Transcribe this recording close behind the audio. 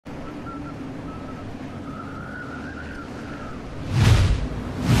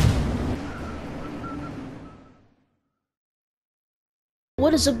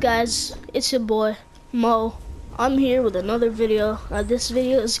What is up, guys? It's your boy Mo. I'm here with another video. This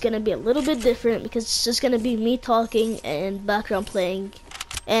video is gonna be a little bit different because it's just gonna be me talking and background playing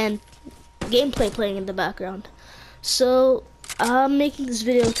and gameplay playing in the background. So I'm making this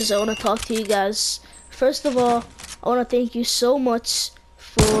video because I want to talk to you guys. First of all, I want to thank you so much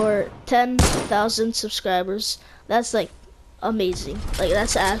for 10,000 subscribers. That's like amazing. Like,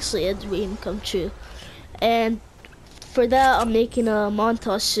 that's actually a dream come true. And for that, I'm making a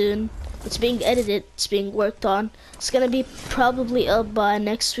montage soon. It's being edited, it's being worked on. It's gonna be probably up by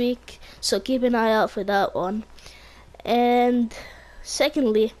next week, so keep an eye out for that one. And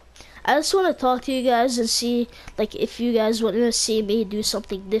secondly, I just want to talk to you guys and see, like, if you guys want to see me do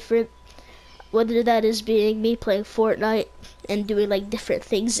something different, whether that is being me playing Fortnite and doing like different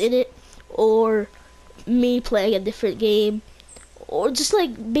things in it, or me playing a different game, or just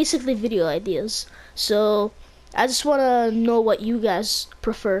like basically video ideas. So I just want to know what you guys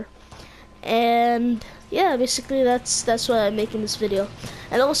prefer. And yeah, basically that's why I'm making this video.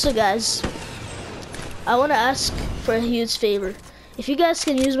 And also, guys, I want to ask for a huge favor. If you guys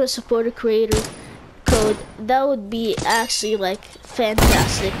can use my supporter creator code, that would be actually like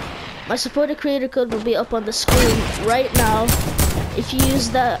fantastic. My supporter creator code will be up on the screen right now. If you use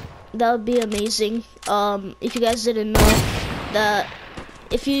that, that would be amazing. If you guys didn't know that,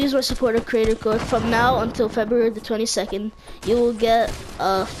 if you use my supporter creator code from now until February the 22nd, you will get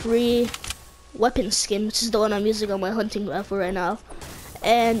a free weapon skin, which is the one I'm using on my hunting rifle right now.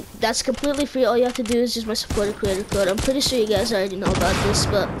 And that's completely free. All you have to do is use my supporter creator code. I'm pretty sure you guys already know about this,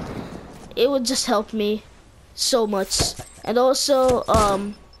 but it would just help me so much. And also,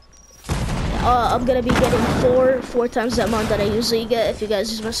 I'm gonna be getting four times the amount that I usually get if you guys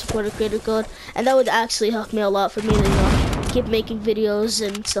use my supporter creator code, and that would actually help me a lot for me to, keep making videos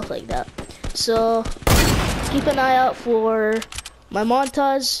and stuff like that. So keep an eye out for my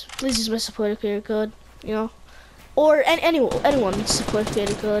montage. Please use my supporter creator code, or anyone support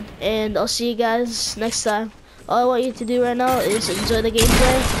creator code. And I'll see you guys next time. All I want you to do right now is enjoy the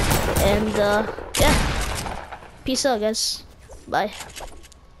gameplay, and yeah, peace out, guys. Bye.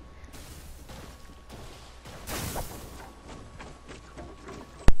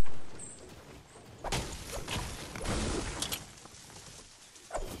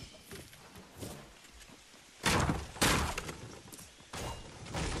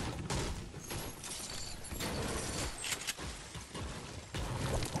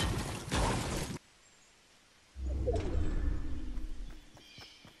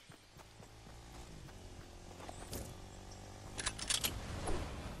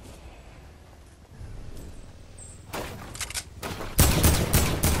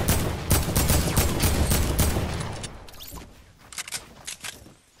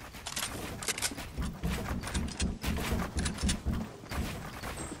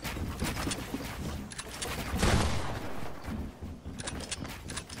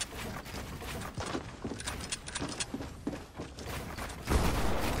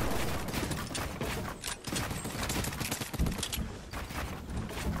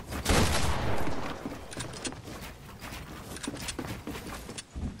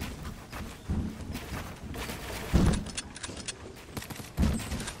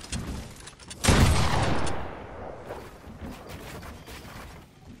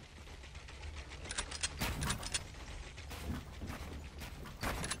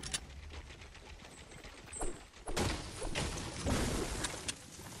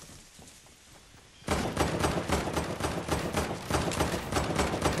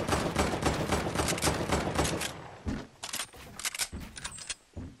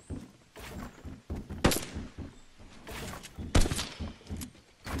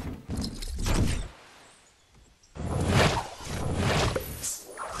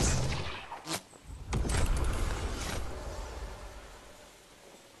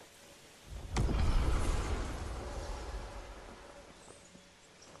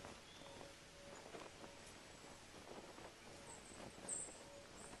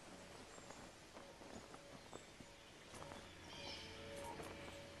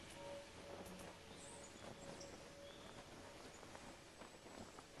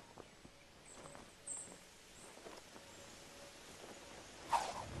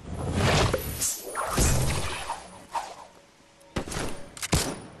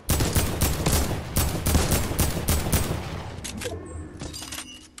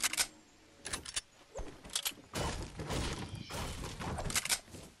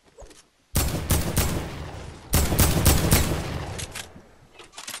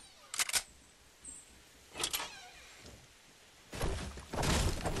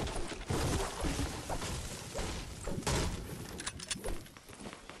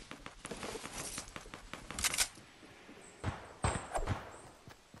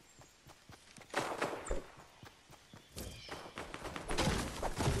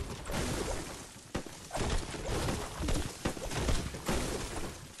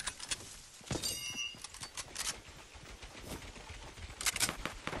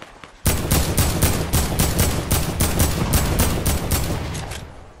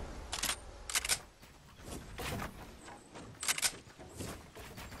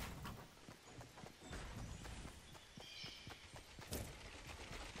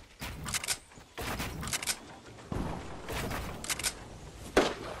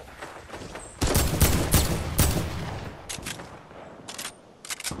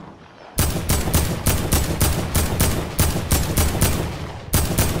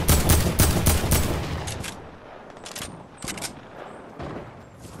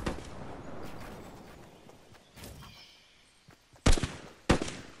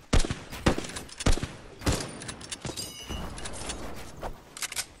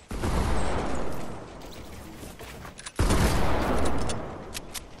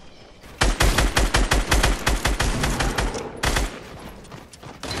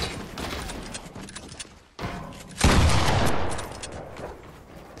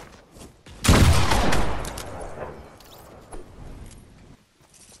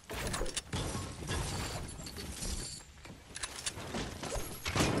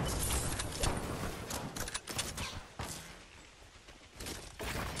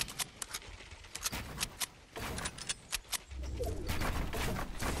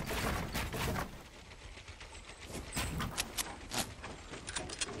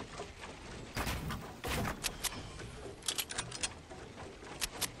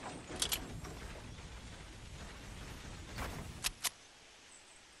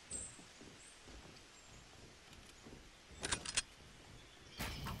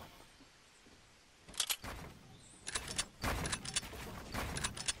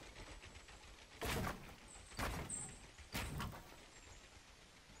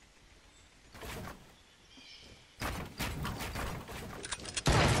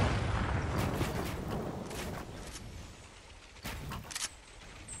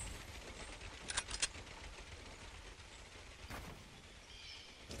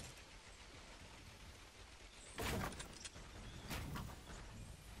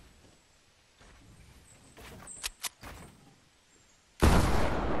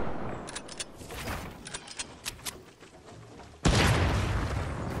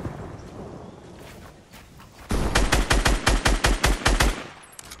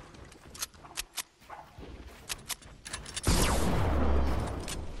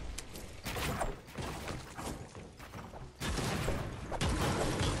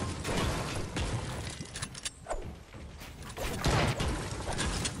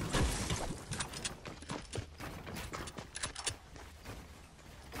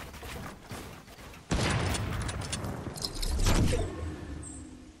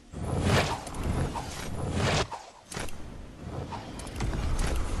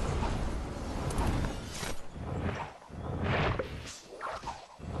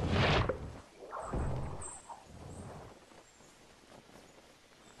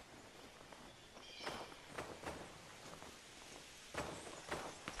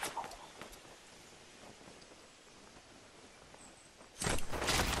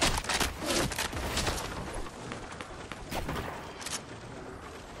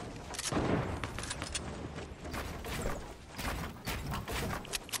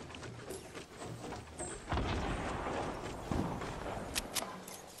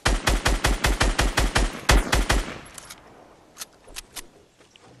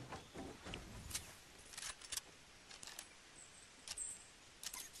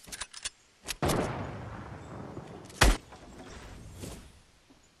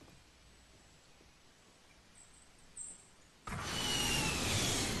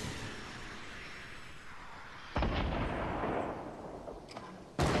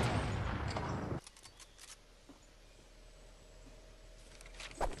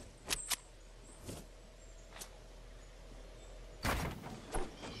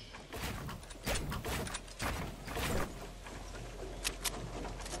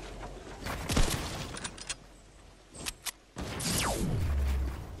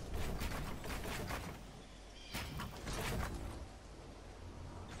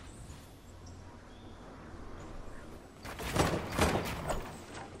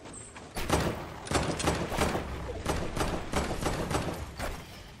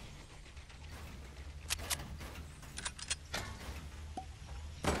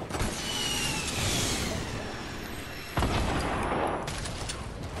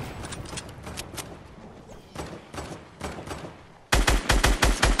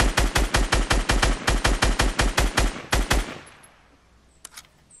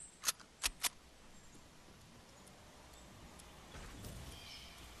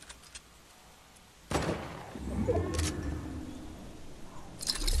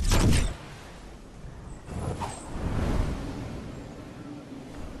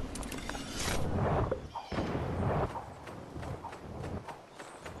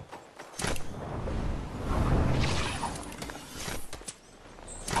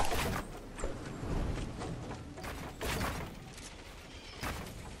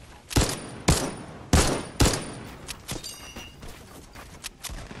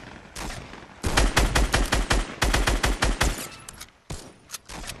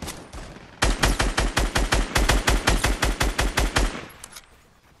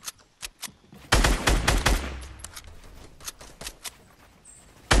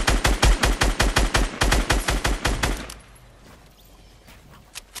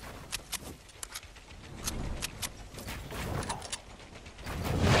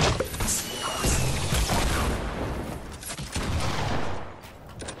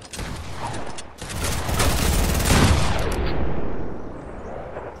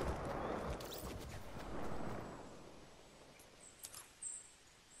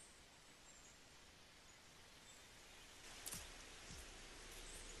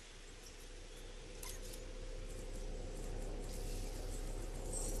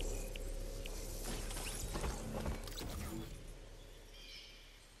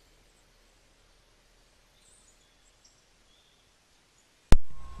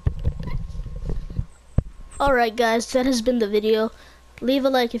 Alright guys, that has been the video. Leave a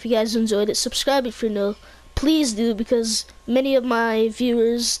like if you guys enjoyed it. Subscribe if you're new. Please do, because many of my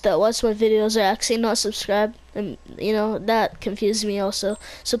viewers that watch my videos are actually not subscribed, and you know that confused me also.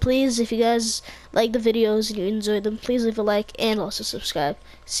 So please, if you guys like the videos and you enjoy them, please leave a like and also subscribe.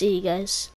 See you guys.